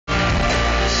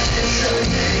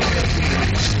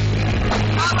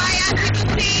Alright, as you can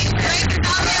see, Drake is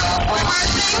out there with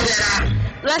Mercy.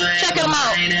 Let's check him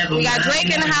out. We got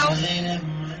Drake in the house.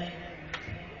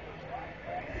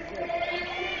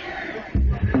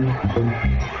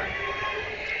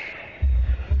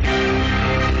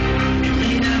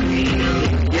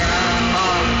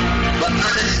 But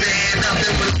understand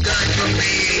nothing was done for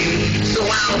me, so I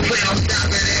don't plan on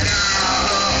stopping it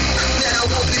all. I said I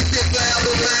won't be sick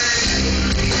forever, man.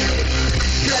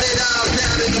 Shut it all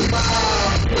down in the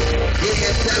ball.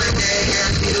 Yeah, tell it that girl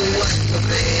she the one for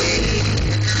me.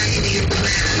 And I ain't even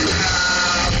planning to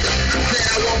call. I said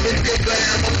I won't be sick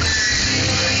forever, man.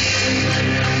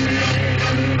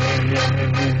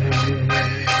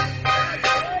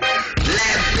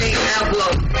 Last thing ever,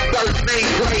 first thing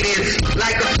greatest.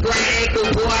 Like a sprained ankle,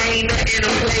 boy, I ain't nothing to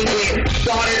play with.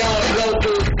 Started off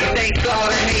local, thanks all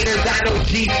the haters. I know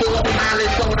G4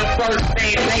 pilots on the first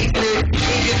name basis.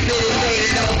 Niggas still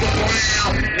faded off the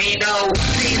ground. Me know,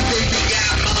 C60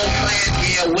 got more class,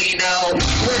 yeah, we know.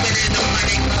 Women in the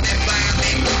money coming by,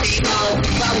 make me chemo.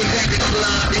 If I was at the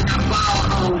club, then I fall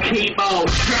home, chemo.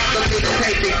 Drop a big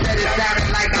tape, they said it sounded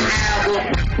like an album.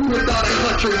 Who would thought a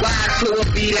countrywide tour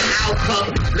would be the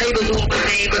outcome? Labels want my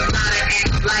name, but not an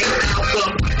X like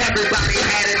Malcolm. Everybody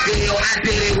had a deal, I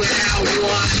did it without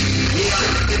one.